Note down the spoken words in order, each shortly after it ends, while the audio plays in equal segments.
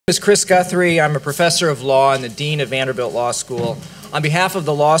is Chris Guthrie. I'm a professor of law and the dean of Vanderbilt Law School. On behalf of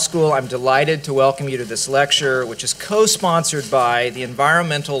the law school, I'm delighted to welcome you to this lecture, which is co-sponsored by the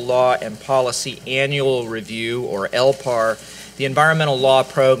Environmental Law and Policy Annual Review, or ELPAR, the Environmental Law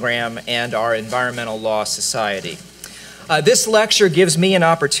Program, and our Environmental Law Society. This lecture gives me an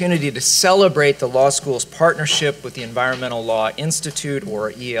opportunity to celebrate the law school's partnership with the Environmental Law Institute,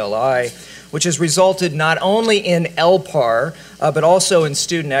 or ELI, which has resulted not only in ELPAR, but also in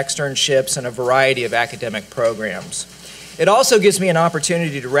student externships and a variety of academic programs. It also gives me an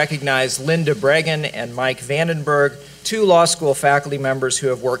opportunity to recognize Linda Bregan and Mike Vandenberg, two law school faculty members who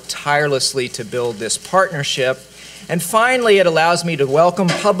have worked tirelessly to build this partnership. And finally, it allows me to welcome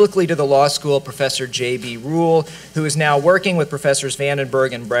publicly to the law school Professor J.B. Rule, who is now working with Professors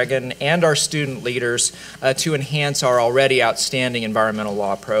Vandenberg and Bregan and our student leaders to enhance our already outstanding environmental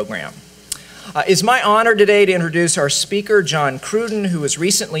law program. It's my honor today to introduce our speaker, John Cruden, who was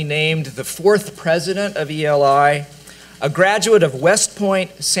recently named the 4th president of ELI. A graduate of West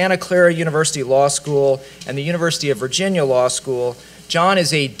Point, Santa Clara University Law School, and the University of Virginia Law School, John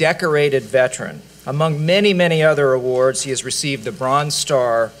is a decorated veteran. Among many, many other awards, he has received the Bronze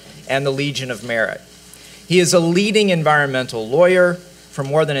Star and the Legion of Merit. He is a leading environmental lawyer. For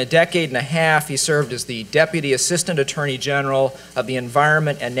more than a decade and a half, he served as the Deputy Assistant Attorney General of the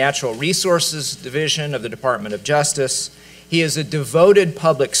Environment and Natural Resources Division of the Department of Justice. He is a devoted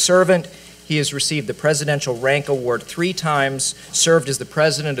public servant. He has received the Presidential Rank Award 3 times, served as the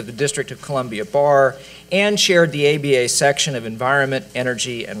President of the District of Columbia Bar, and chaired the ABA section of Environment,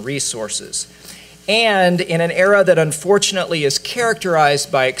 Energy, and Resources. And in an era that unfortunately is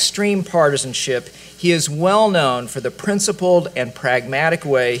characterized by extreme partisanship, he is well known for the principled and pragmatic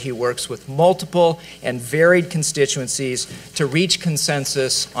way he works with multiple and varied constituencies to reach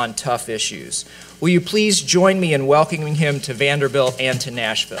consensus on tough issues. Will you please join me in welcoming him to Vanderbilt and to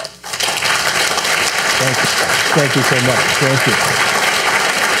Nashville? Thank you. Thank you so much. Thank you.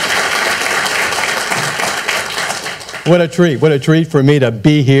 What a treat for me to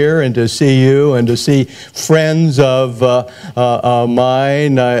be here and to see you and to see friends of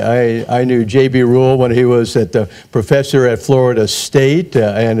mine. I knew J.B. Rule when he was at the professor at Florida State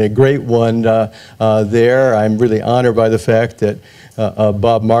and a great one there. I'm really honored by the fact that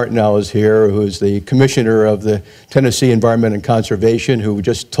Bob Martineau is here, who's the commissioner of the Tennessee Environment and Conservation, who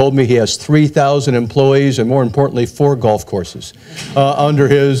just told me he has 3,000 employees and, more importantly, 4 golf courses under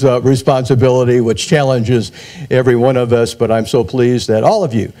his responsibility, which challenges every one of us. But I'm so pleased that all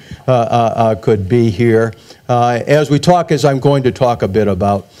of you could be here. As I'm going to talk a bit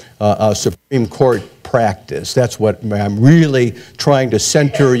about Supreme Court practice. That's what I'm really trying to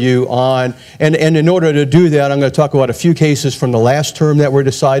center you on. And in order to do that, I'm going to talk about a few cases from the last term that were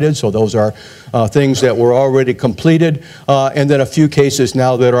decided. So those are things that were already completed. And then a few cases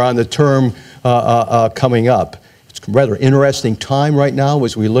now that are on the term coming up. It's a rather interesting time right now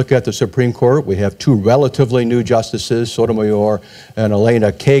as we look at the Supreme Court. We have 2 relatively new justices, Sotomayor and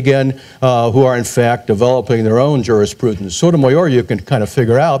Elena Kagan, who are in fact developing their own jurisprudence. Sotomayor you can kind of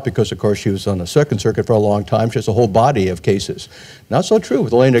figure out because, of course, she was on the Second Circuit for a long time. She has a whole body of cases. Not so true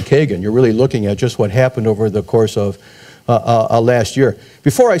with Elena Kagan. You're really looking at just what happened over the course of last year.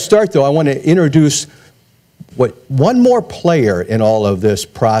 Before I start, though, I want to introduce one more player in all of this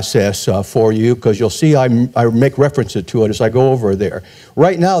process for you, because you'll see I make references to it as I go over there.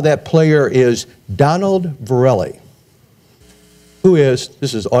 Right now, that player is Donald Verrilli.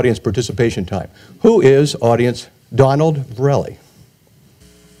 This is audience participation time. Who is Donald Verrilli?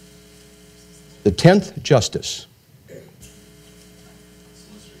 The 10th Justice.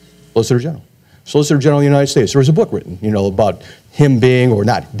 Solicitor General. Solicitor General of the United States. There was a book written, about him being, or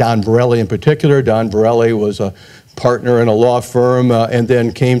not Don Verrilli in particular. Don Verrilli was a partner in a law firm and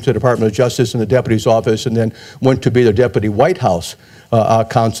then came to the Department of Justice in the deputy's office and then went to be the deputy White House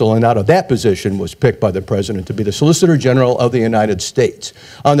counsel, and out of that position was picked by the president to be the Solicitor General of the United States.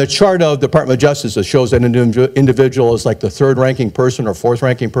 On the chart of the Department of Justice, it shows that an individual is like the 3rd ranking person or 4th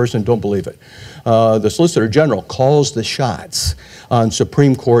ranking person. Don't believe it. The Solicitor General calls the shots on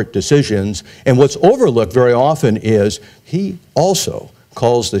Supreme Court decisions, and what's overlooked very often is he also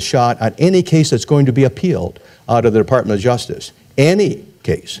calls the shot on any case that's going to be appealed out of the Department of Justice. Any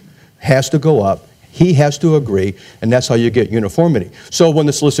case has to go up. He has to agree, and that's how you get uniformity. So when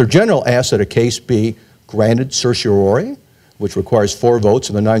the Solicitor General asks that a case be granted certiorari, which requires 4 votes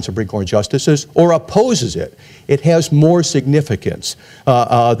of the 9 Supreme Court justices, or opposes it, it has more significance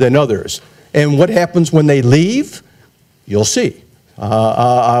than others. And what happens when they leave? You'll see.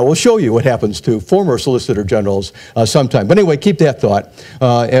 I will show you what happens to former Solicitor Generals sometime. But anyway, keep that thought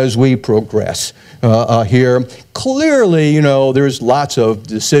as we progress here. Clearly, you know, there's lots of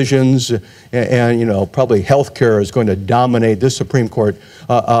decisions, and you know, probably healthcare is going to dominate this Supreme Court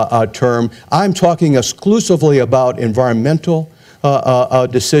term. I'm talking exclusively about environmental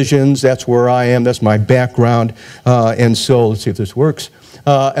decisions. That's where I am. That's my background. And so, let's see if this works.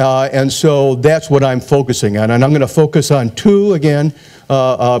 And so that's what I'm focusing on. And I'm going to focus on two again,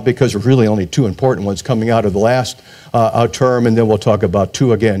 because there's really only two important ones coming out of the last term, and then we'll talk about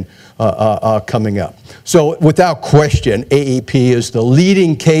two again coming up. So without question, AEP is the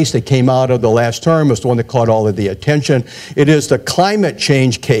leading case that came out of the last term. It's the one that caught all of the attention. It is the climate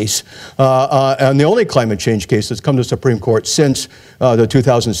change case, and the only climate change case that's come to the Supreme Court since the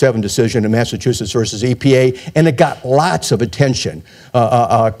 2007 decision in Massachusetts versus EPA, and it got lots of attention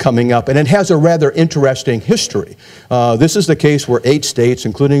coming up, and it has a rather interesting history. This is the case where 8 states,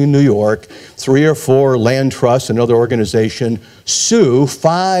 including New York, 3 or 4 land trusts and other organizations sue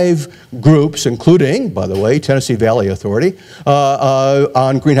 5 groups, including, by the way, Tennessee Valley Authority,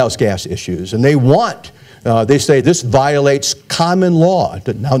 on greenhouse gas issues. And they want, they say this violates common law.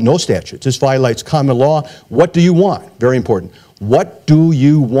 Now, no statutes. This violates common law. What do you want? Very important. What do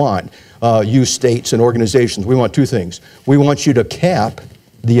you want, you states and organizations? We want 2 things. We want you to cap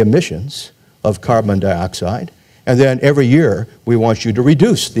the emissions of carbon dioxide, and then every year we want you to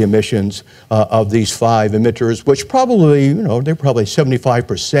reduce the emissions of these 5 emitters, which probably, you know, they're probably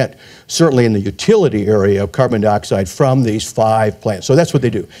 75%, certainly in the utility area, of carbon dioxide from these 5 plants. So that's what they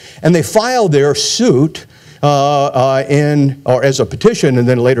do. And they file their suit or as a petition, and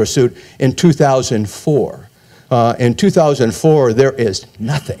then later a suit in 2004. In 2004, there is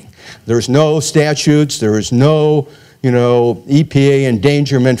nothing. There's no statutes. There is no, you know, EPA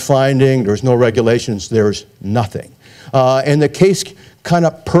endangerment finding. There's no regulations. There's nothing. And the case kind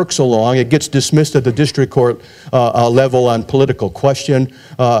of perks along. It gets dismissed at the district court level on political question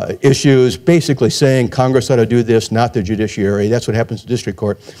issues, basically saying Congress ought to do this, not the judiciary. That's what happens to district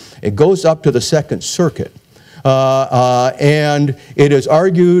court. It goes up to the Second Circuit, and it is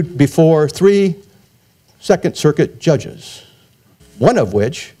argued before 3 Second Circuit judges, one of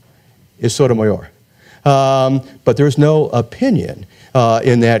which is Sotomayor. But there's no opinion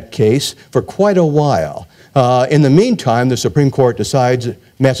in that case for quite a while. In the meantime, the Supreme Court decides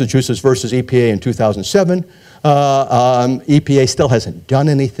Massachusetts versus EPA in 2007. EPA still hasn't done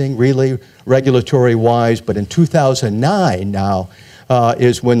anything really regulatory-wise, but in 2009 now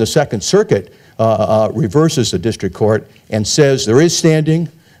is when the Second Circuit reverses the district court and says there is standing,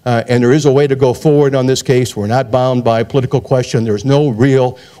 and there is a way to go forward on this case. We're not bound by political question. There's no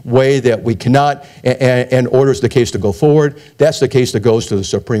real way that we cannot, and orders the case to go forward. That's the case that goes to the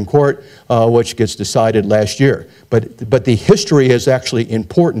Supreme Court, which gets decided last year. But the history is actually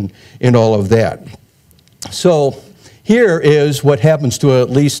important in all of that. So here is what happens to at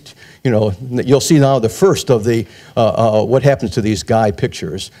least, you know, you'll see now the first of the, what happens to these guy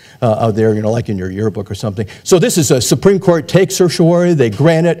pictures out there, you know, like in your yearbook or something. So this is a Supreme Court takes certiorari, they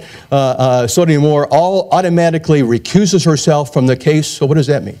grant it. Sotomayor automatically recuses herself from the case. So what does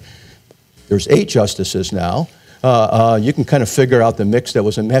that mean? There's 8 justices now. You can kind of figure out the mix that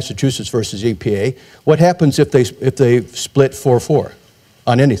was in Massachusetts versus EPA. What happens if they split 4-4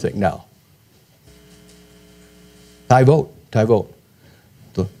 on anything now? Tie vote, tie vote.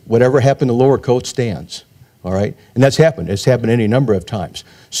 Whatever happened in the lower court stands, all right? And that's happened. It's happened any number of times.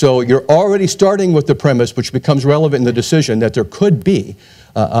 So you're already starting with the premise, which becomes relevant in the decision, that there could be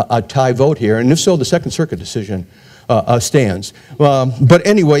a tie vote here. And if so, the Second Circuit decision stands. But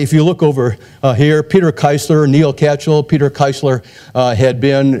anyway, if you look over here, Peter Keisler, Neil Katchel. Peter Keisler had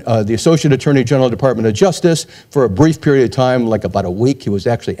been the Associate Attorney General of the Department of Justice for a brief period of time, like about a week. He was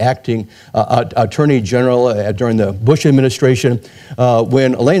actually acting Attorney General during the Bush administration.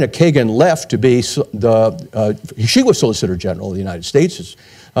 When Elena Kagan left to be she was Solicitor General of the United States.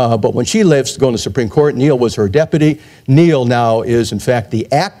 But when she left to go in the Supreme Court, Neil was her deputy. Neil now is, in fact,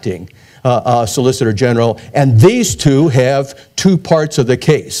 the acting Solicitor General, and these two have 2 parts of the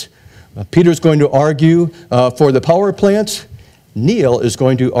case. Peter's going to argue for the power plants. Neil is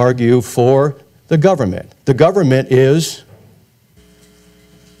going to argue for the government. The government is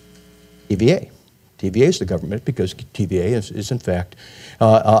TVA. TVA is the government because TVA is in fact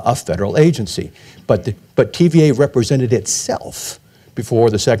a federal agency. But TVA represented itself before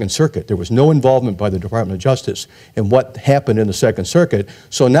the Second Circuit. There was no involvement by the Department of Justice in what happened in the Second Circuit.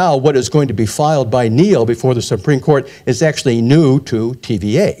 So now what is going to be filed by Neil before the Supreme Court is actually new to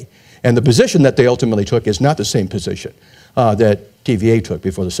TVA. And the position that they ultimately took is not the same position that TVA took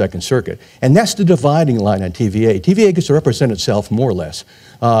before the Second Circuit. And that's the dividing line on TVA. TVA gets to represent itself more or less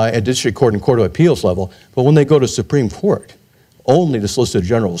at district court and court of appeals level, but when they go to Supreme Court, only the Solicitor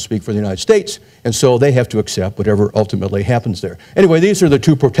General will speak for the United States, and so they have to accept whatever ultimately happens there. Anyway, these are the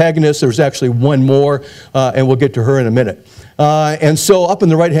two protagonists. There's actually one more, and we'll get to her in a minute. And so up in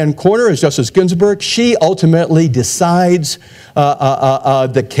the right-hand corner is Justice Ginsburg. She ultimately decides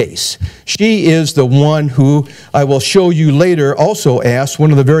the case. She is the one who, I will show you later, also asked one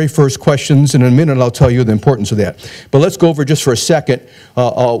of the very first questions, and in a minute I'll tell you the importance of that. But let's go over just for a second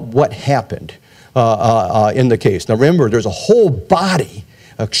what happened in the case. Now remember, there's a whole body,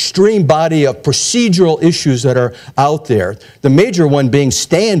 extreme body of procedural issues that are out there. The major one being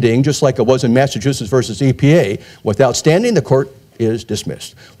standing, just like it was in Massachusetts versus EPA. Without standing, the court is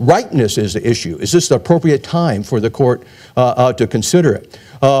dismissed. Rightness is the issue. Is this the appropriate time for the court to consider it?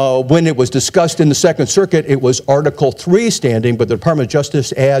 When it was discussed in the Second Circuit, it was Article 3 standing, but the Department of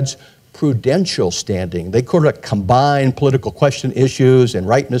Justice adds prudential standing. They sort of combine political question issues and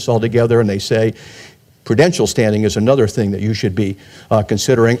rightness all together, and they say prudential standing is another thing that you should be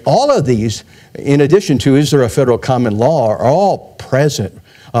considering. All of these, in addition to is there a federal common law, are all present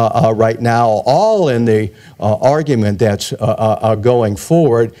right now, all in the argument that's going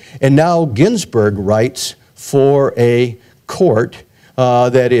forward. And now Ginsburg writes for a court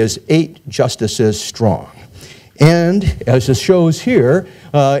that is 8 justices strong. And as it shows here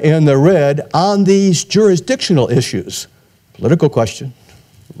in the red, on these jurisdictional issues, political question,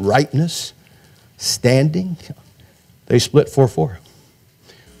 rightness, standing, they split 4-4.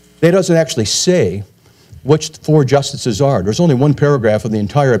 It doesn't actually say which 4 justices are. There's only one paragraph of the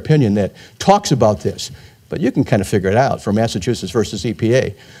entire opinion that talks about this. But you can kind of figure it out from Massachusetts versus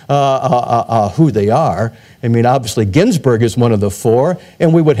EPA, who they are. I mean, obviously, Ginsburg is one of the 4,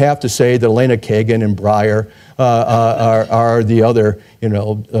 and we would have to say that Elena Kagan and Breyer are the other,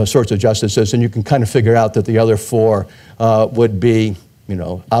 sorts of justices, and you can kind of figure out that the other 4 would be,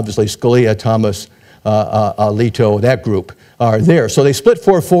 obviously Scalia, Thomas, Alito, that group are there. So they split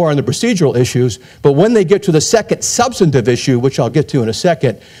 4-4 on the procedural issues, but when they get to the second substantive issue, which I'll get to in a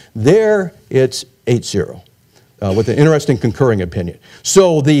second, there it's 8-0, with an interesting concurring opinion.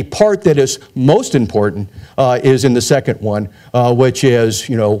 So the part that is most important is in the second one, which is,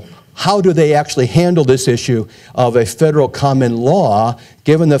 how do they actually handle this issue of a federal common law,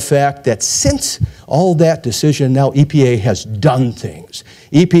 given the fact that since all that decision, now EPA has done things.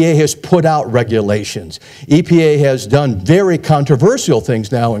 EPA has put out regulations. EPA has done very controversial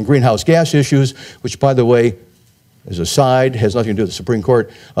things now in greenhouse gas issues, which, by the way, as a side, has nothing to do with the Supreme Court,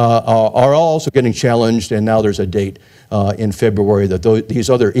 are also getting challenged, and now there's a date in February that these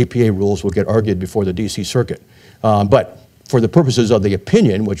other EPA rules will get argued before the D.C. Circuit. But for the purposes of the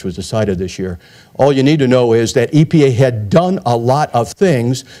opinion, which was decided this year, all you need to know is that EPA had done a lot of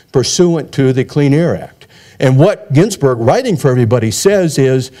things pursuant to the Clean Air Act. And what Ginsburg, writing for everybody, says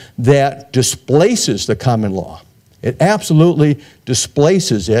is that displaces the common law. It absolutely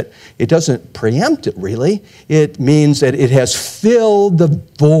displaces it. It doesn't preempt it, really. It means that it has filled the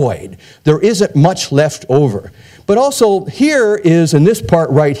void. There isn't much left over. But also, here is, in this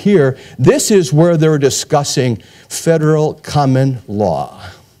part right here, this is where they're discussing federal common law.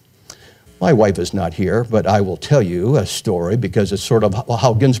 My wife is not here, but I will tell you a story because it's sort of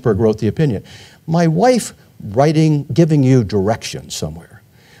how Ginsburg wrote the opinion. My wife giving you directions somewhere.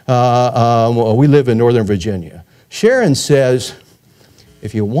 We live in Northern Virginia. Sharon says,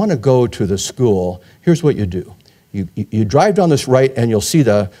 if you want to go to the school, here's what you do. You drive down this right and you'll see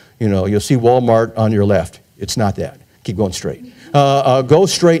you'll see Walmart on your left. It's not that. Keep going straight. Go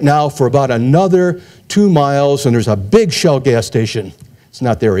straight now for about another 2 miles and there's a big Shell gas station. It's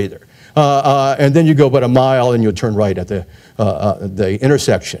not there either. And then you go about a mile and you'll turn right at the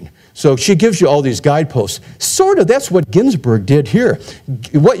intersection. So she gives you all these guideposts. Sort of, that's what Ginsburg did here.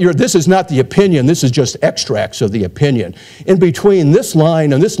 This is not the opinion, this is just extracts of the opinion. In between this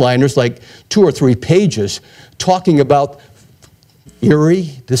line and this line, there's like 2 or 3 pages talking about eerie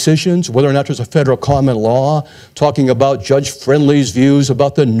decisions, whether or not there's a federal common law, talking about Judge Friendly's views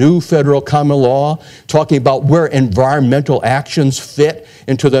about the new federal common law, talking about where environmental actions fit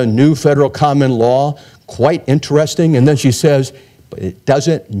into the new federal common law. Quite interesting. And then she says, but it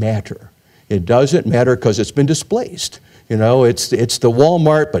doesn't matter. It doesn't matter because it's been displaced. It's the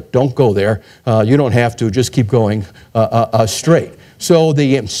Walmart, but don't go there. You don't have to. Just keep going straight. So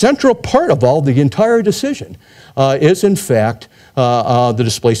the central part of the entire decision is, in fact, the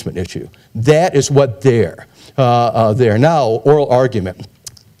displacement issue. That is what they're there. Now, oral argument.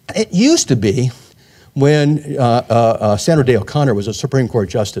 It used to be when Sandra Day O'Connor was a Supreme Court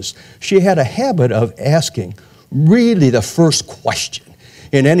justice, she had a habit of asking, really the first question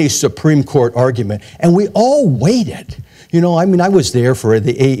in any Supreme Court argument. And we all waited. You know, I mean, I was there for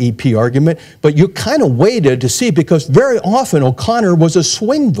the AEP argument, but you kind of waited to see, because very often O'Connor was a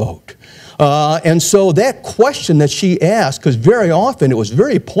swing vote. And so that question that she asked, because very often it was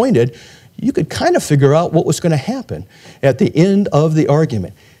very pointed, you could kind of figure out what was going to happen at the end of the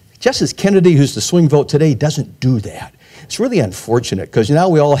argument. Justice Kennedy, who's the swing vote today, doesn't do that. It's really unfortunate, because now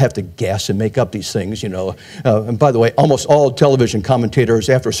we all have to guess and make up these things, you know. And by the way, almost all television commentators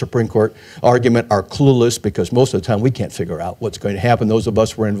after a Supreme Court argument are clueless, because most of the time we can't figure out what's going to happen, those of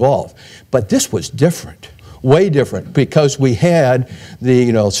us who were involved. But this was different, way different, because we had the,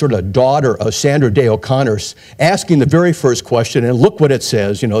 you know, sort of daughter of Sandra Day O'Connor asking the very first question, and look what it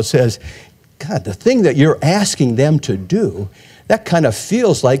says. You know, it says, God, the thing that you're asking them to do, that kind of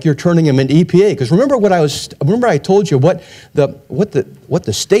feels like you're turning them into EPA. Because remember I told you what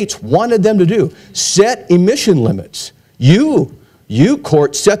the states wanted them to do: set emission limits. You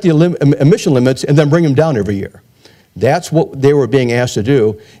court, set the emission limits and then bring them down every year. That's what they were being asked to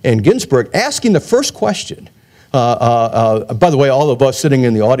do. And Ginsburg, asking the first question, by the way, all of us sitting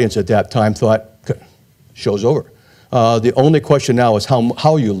in the audience at that time thought, show's over. The only question now is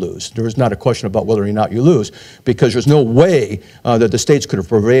how you lose. There is not a question about whether or not you lose, because there's no way that the states could have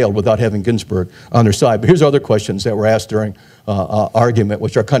prevailed without having Ginsburg on their side. But here's other questions that were asked during argument,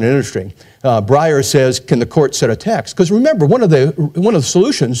 which are kind of interesting. Breyer says, can the court set a tax? Because remember, one of the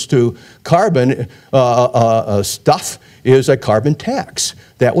solutions to carbon stuff is a carbon tax.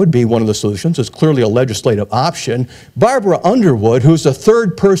 That would be one of the solutions. It's clearly a legislative option. Barbara Underwood, who's the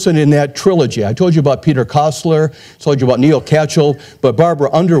third person in that trilogy. I told you about Peter Kostler, told you about Neil Katyal, but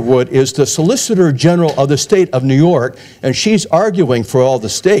Barbara Underwood is the Solicitor General of the state of New York, and she's arguing for all the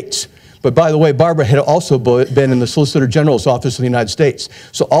states. But by the way, Barbara had also been in the Solicitor General's office of the United States.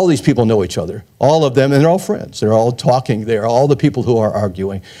 So all these people know each other, all of them, and they're all friends. They're all talking there. All the people who are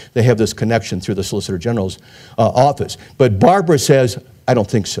arguing, they have this connection through the Solicitor General's office. But Barbara says, I don't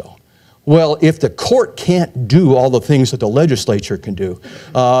think so. Well, if the court can't do all the things that the legislature can do,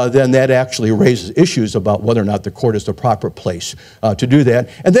 then that actually raises issues about whether or not the court is the proper place to do that.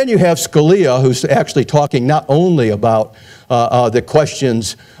 And then you have Scalia, who's actually talking not only about the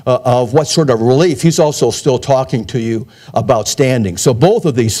questions of what sort of relief, he's also still talking to you about standing. So both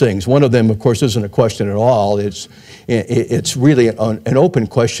of these things, one of them, of course, isn't a question at all. It's really an open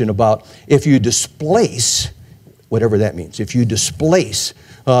question about if you displace, whatever that means, if you displace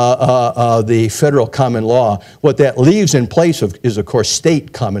the federal common law, what that leaves in place is, of course,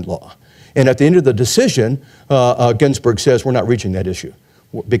 state common law. And at the end of the decision, Ginsburg says we're not reaching that issue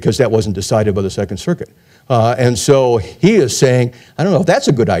because that wasn't decided by the Second Circuit. And so he is saying, I don't know if that's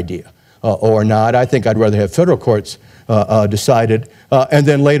a good idea or not. I think I'd rather have federal courts decided. And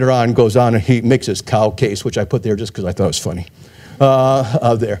then later on goes on and he makes his cow case, which I put there just because I thought it was funny.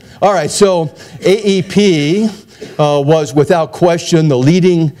 There. All right, so AEP was without question the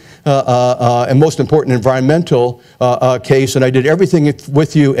leading and most important environmental case, and I did everything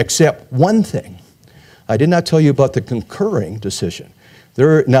with you except one thing. I did not tell you about the concurring decision.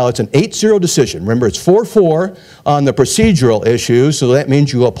 Now it's an 8-0 decision. Remember, it's 4-4 on the procedural issues, so that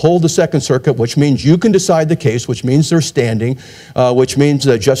means you uphold the Second Circuit, which means you can decide the case, which means they're standing, which means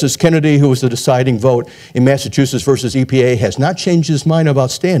that Justice Kennedy, who was the deciding vote in Massachusetts versus EPA, has not changed his mind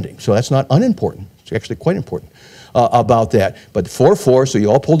about standing. So that's not unimportant. It's actually quite important about that. But 4-4, so you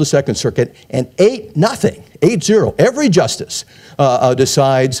all pulled the Second Circuit, and 8-0, 8-0. Every justice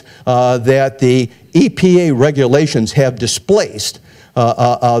decides that the EPA regulations have displaced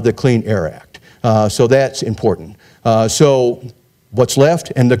the Clean Air Act. So that's important. So what's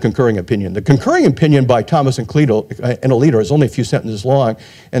left? And the concurring opinion. The concurring opinion by Thomas and Alito is only a few sentences long,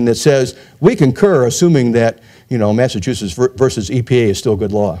 and it says, we concur assuming that, you know, Massachusetts versus EPA is still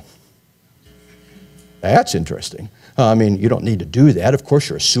good law. That's interesting. I mean, you don't need to do that. Of course,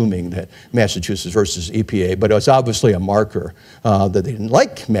 you're assuming that Massachusetts versus EPA, but it's obviously a marker that they didn't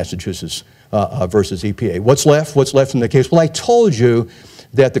like Massachusetts versus EPA. What's left? What's left in the case? Well, I told you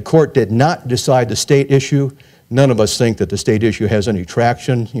that the court did not decide the state issue. None of us think that the state issue has any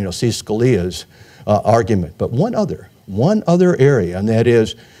traction. You know, see Scalia's argument. But one other area, and that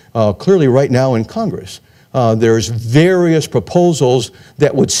is clearly right now in Congress, there's various proposals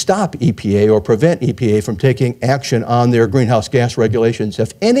that would stop EPA or prevent EPA from taking action on their greenhouse gas regulations.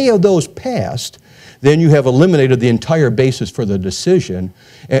 If any of those passed, then you have eliminated the entire basis for the decision,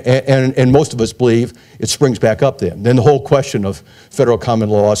 and most of us believe it springs back up then. Then the whole question of federal common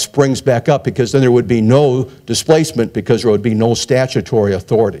law springs back up, because then there would be no displacement, because there would be no statutory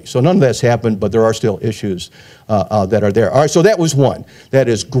authority. So none of that's happened, but there are still issues that are there. All right, so that was one. That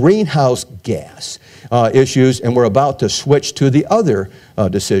is greenhouse gas issues, and we're about to switch to the other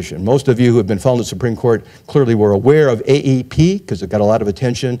decision. Most of you who have been following the Supreme Court clearly were aware of AEP, because it got a lot of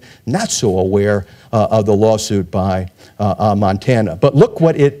attention, not so aware of the lawsuit by Montana. But look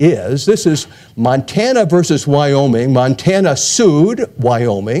what it is. This is Montana versus Wyoming. Montana sued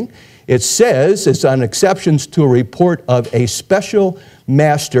Wyoming. It says it's on exceptions to a report of a special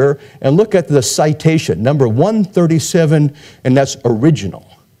master. And look at the citation, number 137, and that's original.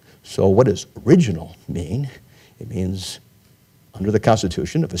 So what does original mean? It means under the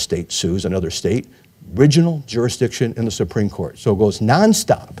Constitution, if a state sues another state, original jurisdiction in the Supreme Court. So it goes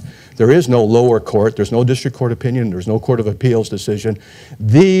nonstop. There is no lower court, there's no district court opinion, there's no court of appeals decision.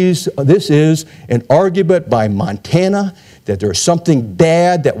 This is an argument by Montana that there's something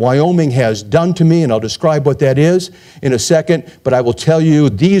bad that Wyoming has done to me, and I'll describe what that is in a second, but I will tell you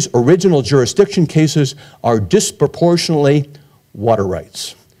these original jurisdiction cases are disproportionately water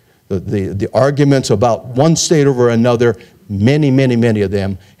rights. The arguments about one state over another, many of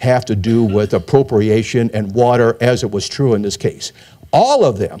them have to do with appropriation and water, as it was true in this case. All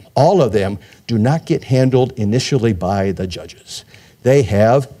of them do not get handled initially by the judges. They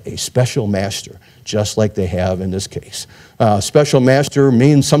have a special master, just like they have in this case. Special master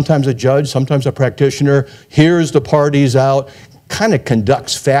means sometimes a judge, sometimes a practitioner, hears the parties out, kind of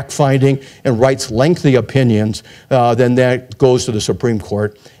conducts fact-finding and writes lengthy opinions, then that goes to the Supreme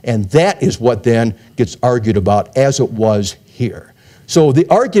Court, and that is what then gets argued about, as it was here. So the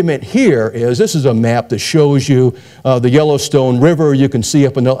argument here is, this is a map that shows you the Yellowstone River. You can see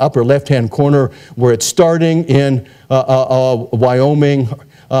up in the upper left-hand corner where it's starting in Wyoming,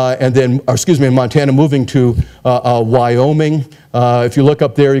 and then, in Montana, moving to Wyoming. If you look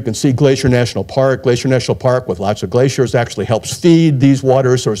up there, you can see Glacier National Park. Glacier National Park, with lots of glaciers, actually helps feed these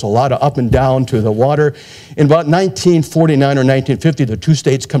waters, so there's a lot of up and down to the water. In about 1949 or 1950, the two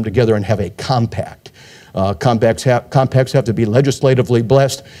states come together and have a compact. Compacts have to be legislatively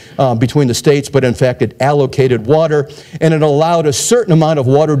blessed between the states, but in fact it allocated water, and it allowed a certain amount of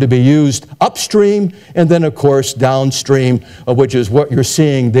water to be used upstream, and then of course downstream, which is what you're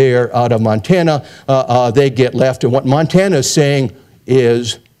seeing there out of Montana. They get left, and what Montana is saying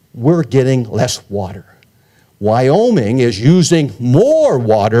is, we're getting less water. Wyoming is using more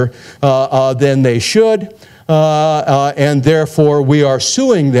water than they should. And therefore we are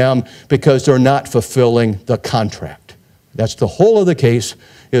suing them because they're not fulfilling the contract. That's the whole of the case,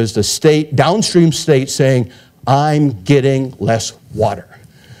 is the state, downstream state, saying, I'm getting less water.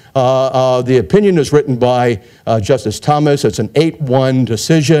 The opinion is written by Justice Thomas. It's an 8-1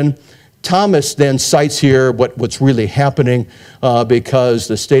 decision. Thomas then cites here what's really happening because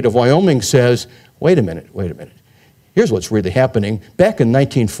the state of Wyoming says, wait a minute. Here's what's really happening. Back in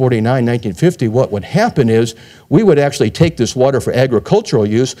 1949, 1950, what would happen is we would actually take this water for agricultural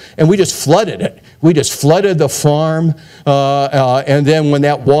use, and we just flooded it. We just flooded the farm, and then when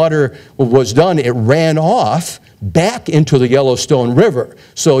that water was done, it ran off back into the Yellowstone River.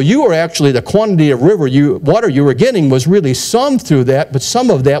 So you were actually, the quantity of water you were getting was really some through that, but some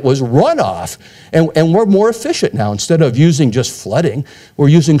of that was runoff. And we're more efficient now. Instead of using just flooding, we're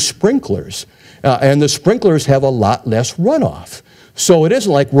using sprinklers. And the sprinklers have a lot less runoff. So it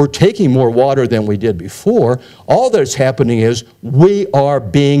isn't like we're taking more water than we did before. All that's happening is we are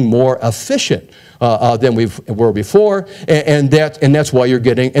being more efficient than we were before, and that's why you're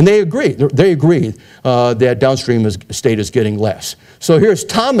getting, and they agree that downstream state is getting less. So here's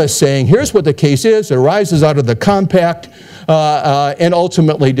Thomas saying, here's what the case is. It arises out of the compact and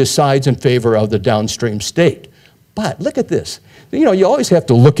ultimately decides in favor of the downstream state. But look at this. You know, you always have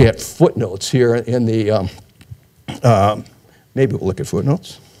to look at footnotes here in the, maybe we'll look at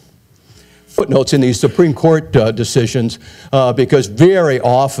footnotes. Footnotes in these Supreme Court decisions, because very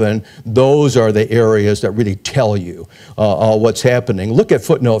often those are the areas that really tell you what's happening. Look at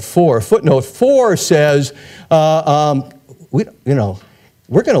footnote 4. Footnote 4 says, we're going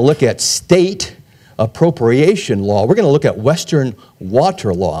to look at state appropriation law. We're going to look at Western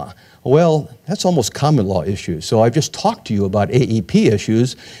water law. Well, that's almost common law issues. So I've just talked to you about AEP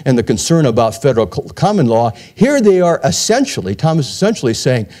issues and the concern about federal common law. Here they are essentially, Thomas is essentially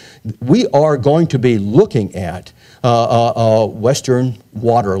saying, we are going to be looking at Western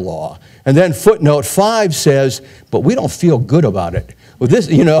water law. And then footnote 5 says, but we don't feel good about it. this,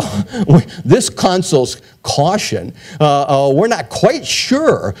 you know, this consul's caution, we're not quite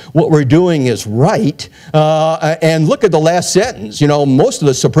sure what we're doing is right. And look at the last sentence. You know, most of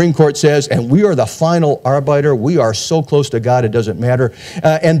the Supreme Court says, and we are the final arbiter. We are so close to God, it doesn't matter.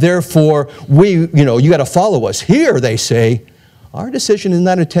 And therefore, you got to follow us. Here, they say, our decision is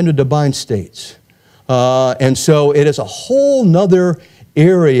not intended to bind states. And so it is a whole nother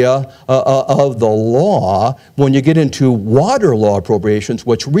area of the law when you get into water law appropriations,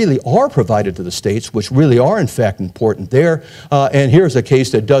 which really are provided to the states, which really are in fact important there. And here's a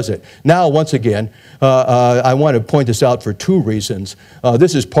case that does it. Now, once again, I want to point this out for two reasons.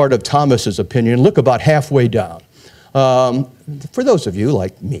 This is part of Thomas's opinion. Look about halfway down. For those of you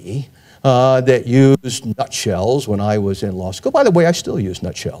like me, that used nutshells when I was in law school. By the way, I still use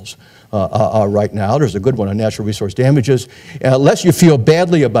nutshells right now. There's a good one on natural resource damages. Unless you feel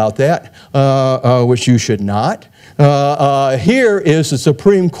badly about that, which you should not, here is the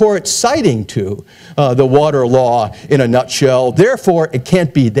Supreme Court citing to the water law in a nutshell. Therefore, it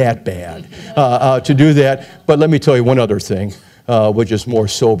can't be that bad to do that. But let me tell you one other thing. Which is more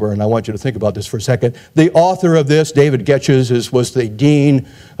sober, and I want you to think about this for a second. The author of this, David Getches, was the dean,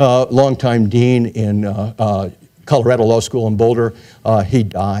 longtime dean in Colorado Law School in Boulder. He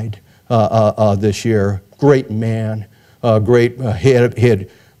died this year. Great man, he had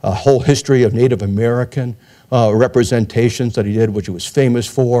a whole history of Native American representations that he did, which he was famous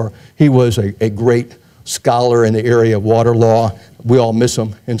for. He was a great scholar in the area of water law. We all miss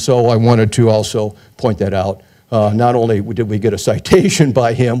him, and so I wanted to also point that out. Not only did we get a citation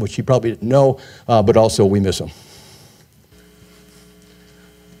by him, which he probably didn't know, but also we miss him.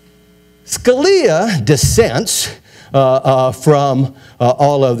 Scalia dissents from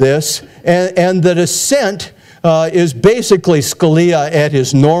all of this, and the dissent is basically Scalia at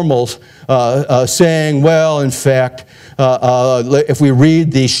his normals saying, well, in fact, if we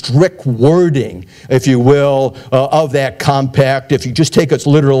read the strict wording, if you will, of that compact, if you just take its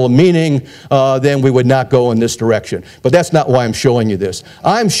literal meaning, then we would not go in this direction. But that's not why I'm showing you this.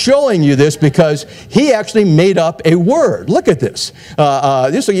 I'm showing you this because he actually made up a word. Look at this.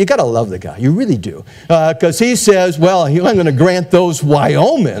 You got to love the guy. You really do. Because he says, well, I'm going to grant those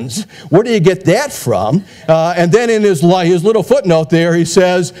Wyomings. Where do you get that from? And then in his little footnote there, he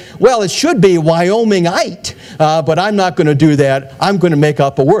says, well, it should be Wyomingite, but I'm not going to do that. I'm going to make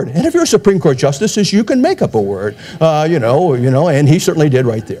up a word. And if you're a Supreme Court justice, you can make up a word, and he certainly did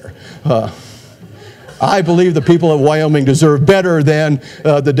right there. I believe the people of Wyoming deserve better than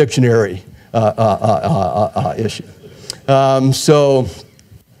the dictionary issue. So,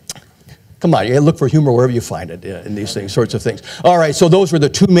 come on, you look for humor wherever you find it in these sorts of things. All right, so those were the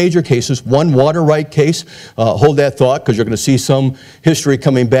two major cases. One, water right case. Hold that thought, because you're going to see some history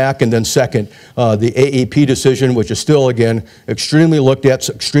coming back. And then second, the AEP decision, which is still, again, extremely looked at,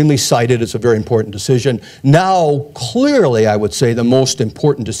 extremely cited. It's a very important decision. Now, clearly, I would say the most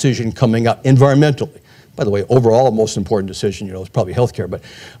important decision coming up environmentally. By the way, overall, most important decision, is probably healthcare. But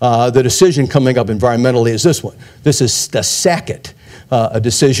the decision coming up environmentally is this one. This is the Sackett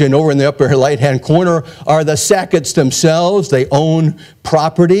decision. Over in the upper right-hand corner are the Sacketts themselves. They own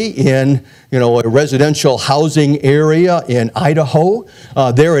property in, a residential housing area in Idaho.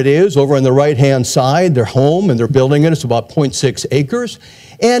 There it is, over on the right-hand side, their home, and they're building it. It's about 0.6 acres.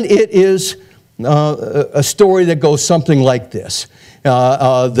 And it is a story that goes something like this.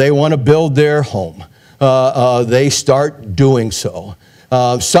 They want to build their home. They start doing so.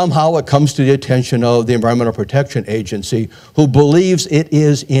 Somehow it comes to the attention of the Environmental Protection Agency, who believes it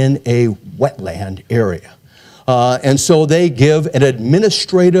is in a wetland area. And so they give an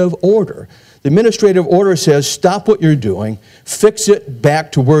administrative order. The administrative order says, stop what you're doing, fix it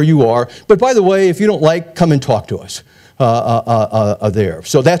back to where you are. But by the way, if you don't like, come and talk to us there.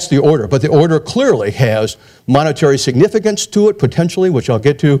 So that's the order. But the order clearly has monetary significance to it, potentially, which I'll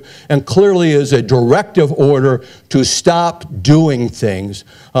get to, and clearly is a directive order to stop doing things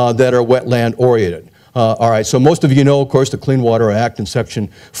that are wetland-oriented. All right, so most of you know, of course, the Clean Water Act in Section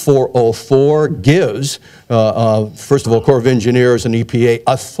 404 gives, first of all, Corps of Engineers and EPA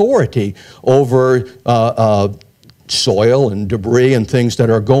authority over soil and debris and things that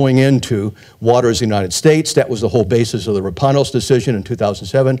are going into waters in the United States. That was the whole basis of the Rapanos decision in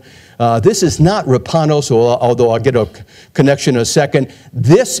 2007. This is not Rapanos, although I'll get a connection in a second.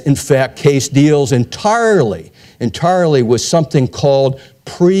 This, in fact, case deals entirely with something called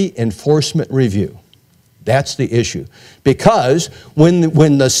pre-enforcement review. That's the issue. Because when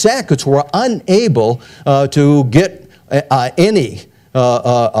the Sacketts were unable to get any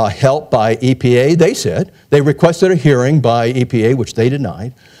help by EPA, they said, they requested a hearing by EPA, which they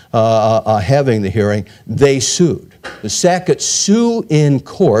denied, having the hearing, they sued. The Sacketts sue in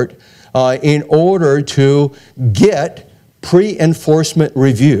court in order to get pre-enforcement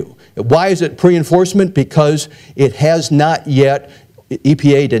review. Why is it pre-enforcement? Because it has not yet,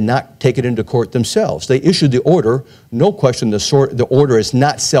 EPA did not take it into court themselves. They issued the order. No question the order is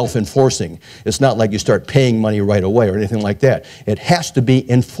not self-enforcing. It's not like you start paying money right away or anything like that. It has to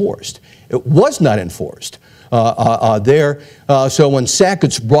be enforced. It was not enforced. So when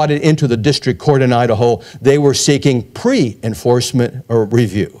Sacketts brought it into the district court in Idaho, they were seeking pre-enforcement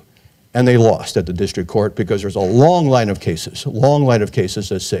review. And they lost at the district court because there's a long line of cases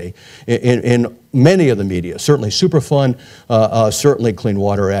that say, in many of the media, certainly Superfund, certainly Clean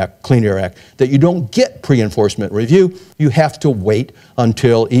Water Act, Clean Air Act, that you don't get pre-enforcement review. You have to wait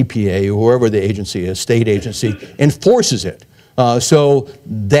until EPA, or whoever the agency is, state agency, enforces it. So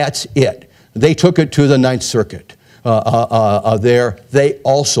that's it. They took it to the Ninth Circuit. There, they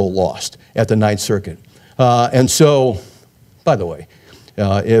also lost at the Ninth Circuit. And so, by the way,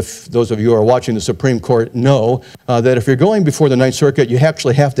 if those of you who are watching the Supreme Court know that if you're going before the Ninth Circuit, you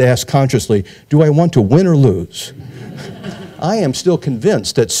actually have to ask consciously, do I want to win or lose? I am still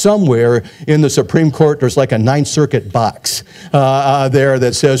convinced that somewhere in the Supreme Court there's like a Ninth Circuit box there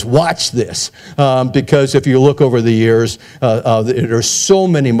that says, watch this. Because if you look over the years, there's so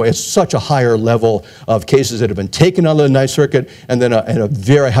many more, it's such a higher level of cases that have been taken out of the Ninth Circuit, and then a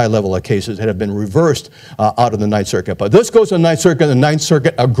very high level of cases that have been reversed out of the Ninth Circuit. But this goes to the Ninth Circuit, and the Ninth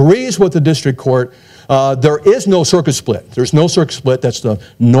Circuit agrees with the district court. There is no circuit split. There's no circuit split. That's the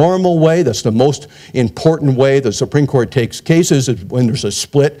normal way. That's the most important way the Supreme Court takes cases, is when there's a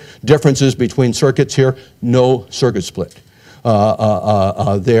split, differences between circuits here. No circuit split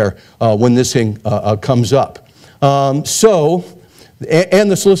there when this thing comes up. And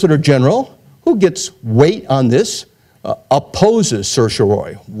the Solicitor General, who gets weight on this, opposes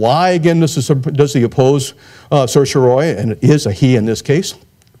certiorari. Why, again, does he oppose certiorari? And it is a he in this case.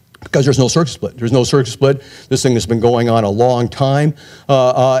 Because there's no circuit split. There's no circuit split. This thing has been going on a long time.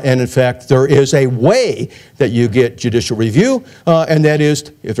 And in fact, there is a way that you get judicial review, and that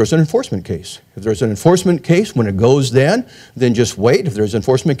is if there's an enforcement case. If there's an enforcement case, when it goes then just wait. If there's an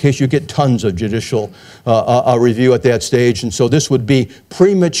enforcement case, you get tons of judicial review at that stage. And so this would be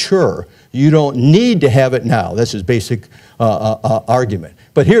premature. You don't need to have it now. That's his basic argument.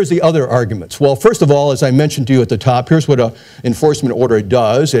 But here's the other arguments. Well, first of all, as I mentioned to you at the top, here's what an enforcement order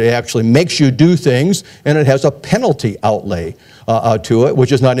does. It actually makes you do things, and it has a penalty outlay to it,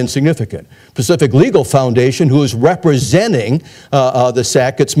 which is not insignificant. Pacific Legal Foundation, who is representing the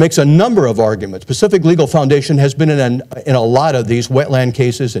Sacketts, makes a number of arguments. Pacific Legal Foundation has been in a lot of these wetland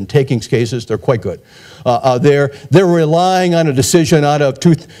cases and takings cases. They're quite good. They're relying on a decision out of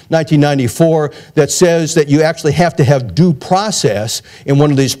 1994 that says that you actually have to have due process in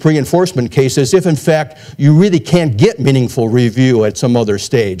one of these pre-enforcement cases if, in fact, you really can't get meaningful review at some other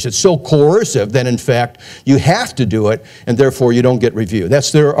stage. It's so coercive that, in fact, you have to do it, and therefore you don't get review.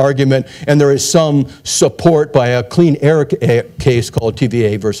 That's their argument, and there is some support by a Clean Air case called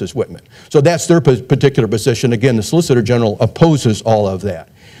TVA versus Whitman. So that's their particular position. Again, the Solicitor General opposes all of that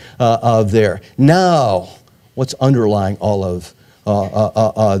there. Now, what's underlying all of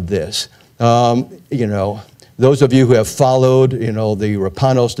this? You know, those of you who have followed, you know, the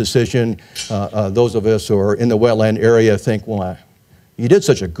Rapanos decision, those of us who are in the wetland area think, well, you did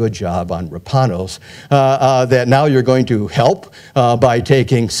such a good job on Rapanos that now you're going to help by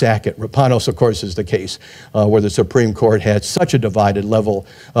taking Sackett. Rapanos, of course, is the case where the Supreme Court had such a divided level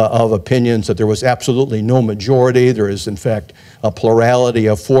of opinions that there was absolutely no majority. There is, in fact, a plurality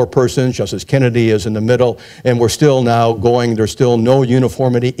of 4 persons. Justice Kennedy is in the middle, and we're still now going, there's still no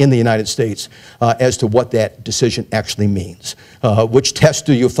uniformity in the United States as to what that decision actually means. Which test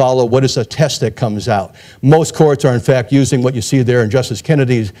do you follow? What is the test that comes out? Most courts are, in fact, using what you see there in Justice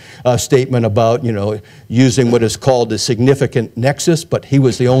Kennedy's statement about, you know, using what is called the significant nexus, but he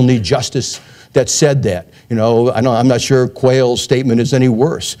was the only justice that said that. You know, I'm not sure Quayle's statement is any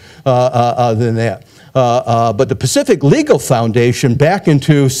worse than that. But the Pacific Legal Foundation back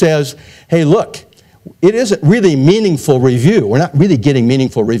into says, hey, look, it isn't really meaningful review. We're not really getting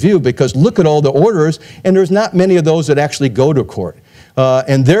meaningful review because look at all the orders, and there's not many of those that actually go to court.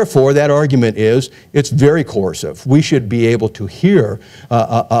 And therefore, that argument is it's very coercive. We should be able to hear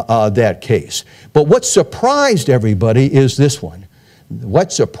that case. But what surprised everybody is this one.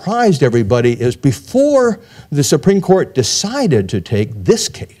 What surprised everybody is before the Supreme Court decided to take this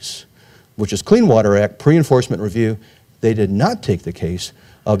case, which is Clean Water Act pre-enforcement review, they did not take the case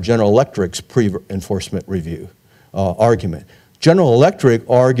of General Electric's pre-enforcement review argument. General Electric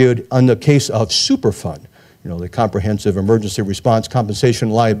argued on the case of Superfund. the Comprehensive Emergency Response Compensation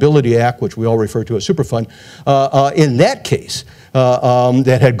Liability Act, which we all refer to as Superfund, in that case,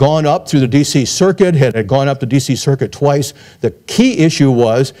 that had gone up through the D.C. Circuit, had gone up the D.C. Circuit twice. The key issue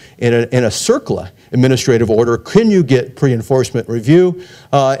was, in a CERCLA administrative order, can you get pre-enforcement review?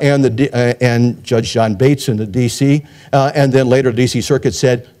 And Judge John Bates in the D.C., and then later the D.C. Circuit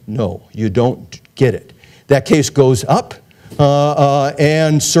said, no, you don't get it. That case goes up,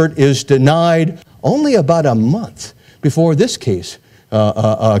 and cert is denied only about a month before this case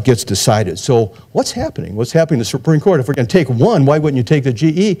gets decided. So what's happening? What's happening in the Supreme Court? If we're going to take one, why wouldn't you take the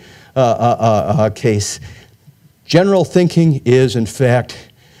GE case? General thinking is, in fact,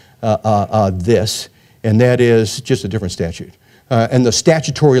 this, and that is just a different statute. And the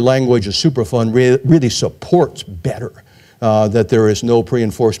statutory language of Superfund really supports better that there is no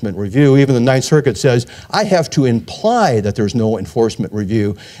pre-enforcement review. Even the Ninth Circuit says, I have to imply that there's no enforcement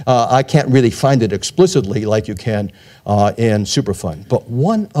review. I can't really find it explicitly like you can in Superfund. But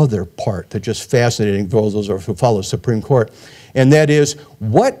one other part that's just fascinating, those who follow the Supreme Court, and that is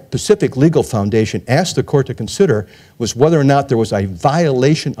what Pacific Legal Foundation asked the court to consider was whether or not there was a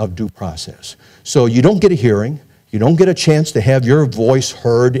violation of due process. So you don't get a hearing. You don't get a chance to have your voice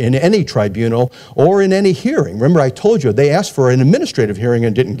heard in any tribunal or in any hearing. Remember, I told you they asked for an administrative hearing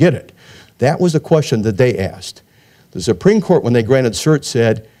and didn't get it. That was the question that they asked. The Supreme Court, when they granted cert,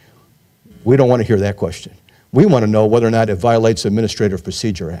 said, we don't want to hear that question. We want to know whether or not it violates the Administrative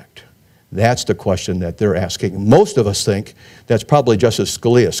Procedure Act. That's the question that they're asking. Most of us think that's probably Justice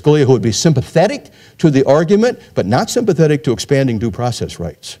Scalia. Scalia, who would be sympathetic to the argument, but not sympathetic to expanding due process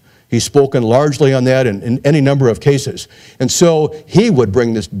rights. He's spoken largely on that in any number of cases. And so he would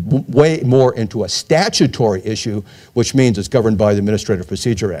bring this way more into a statutory issue, which means it's governed by the Administrative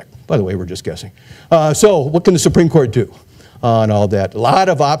Procedure Act. By the way, we're just guessing. So what can the Supreme Court do on all that? A lot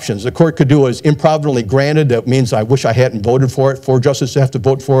of options. The court could do is improvidently granted. That means I wish I hadn't voted for it. 4 justices have to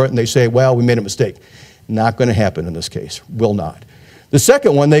vote for it, and they say, well, we made a mistake. Not going to happen in this case. Will not. The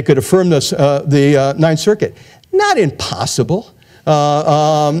second one, they could affirm this, the Ninth Circuit. Not impossible.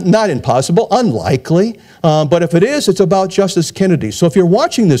 Not impossible, unlikely, but if it is, it's about Justice Kennedy. So if you're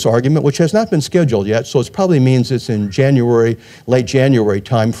watching this argument, which has not been scheduled yet, so it probably means it's in January, late January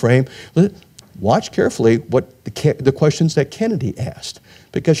time frame, watch carefully what the questions that Kennedy asked,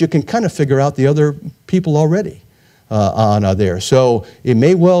 because you can kind of figure out the other people already on there. So it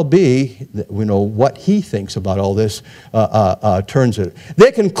may well be that, what he thinks about all this turns it.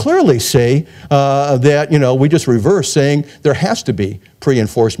 They can clearly say that, we just reverse saying there has to be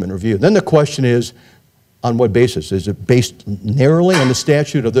pre-enforcement review. Then the question is, on what basis? Is it based narrowly on the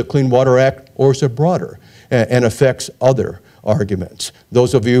statute of the Clean Water Act, or is it broader and affects other arguments?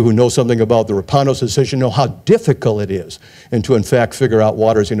 Those of you who know something about the Rapanos decision know how difficult it is and to, in fact, figure out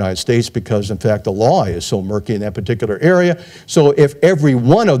waters in the United States because, in fact, the law is so murky in that particular area. So if every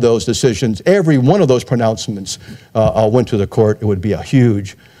one of those decisions, every one of those pronouncements went to the court, it would be a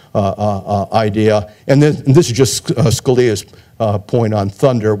huge idea. And this is just Scalia's point on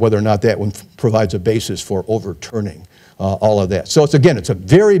Thunder, whether or not that one provides a basis for overturning all of that. So it's a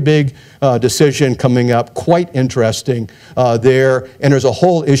very big decision coming up, quite interesting there, and there's a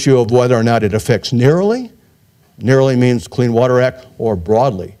whole issue of whether or not it affects narrowly means Clean Water Act, or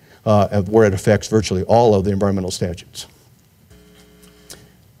broadly, where it affects virtually all of the environmental statutes.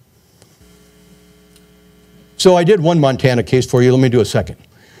 So I did one Montana case for you. Let me do a second.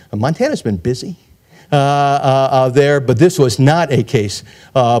 Montana's been busy there, but this was not a case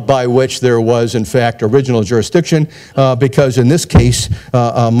by which there was, in fact, original jurisdiction, because in this case,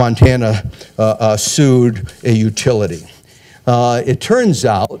 Montana sued a utility. It turns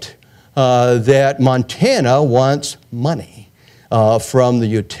out that Montana wants money from the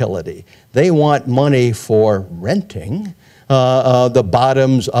utility. They want money for renting the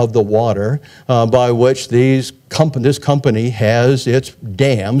bottoms of the water by which this company has its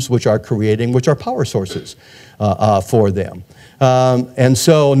dams, which are power sources for them. And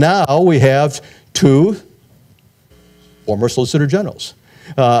so now we have 2 former Solicitor Generals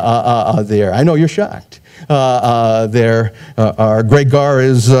there. I know you're shocked. There, Greg Garr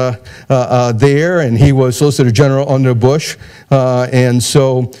is there, and he was Solicitor General under Bush, and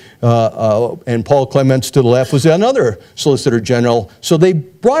so and Paul Clements to the left was another Solicitor General. So they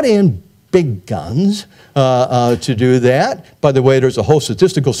brought in big guns to do that. By the way, there's a whole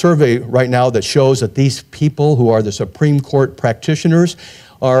statistical survey right now that shows that these people who are the Supreme Court practitioners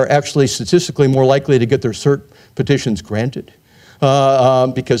are actually statistically more likely to get their cert petitions granted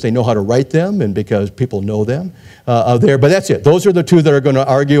because they know how to write them and because people know them there. But that's it. Those are the two that are going to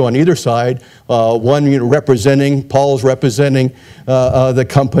argue on either side. One representing, Paul's representing the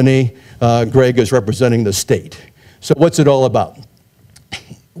company, Greg is representing the state. So what's it all about?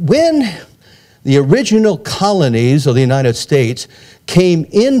 When the original colonies of the United States came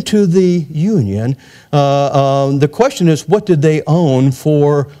into the Union, the question is, what did they own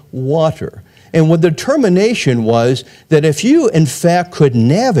for water? And what the determination was that if you, in fact, could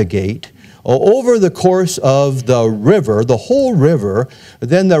navigate over the course of the river, the whole river,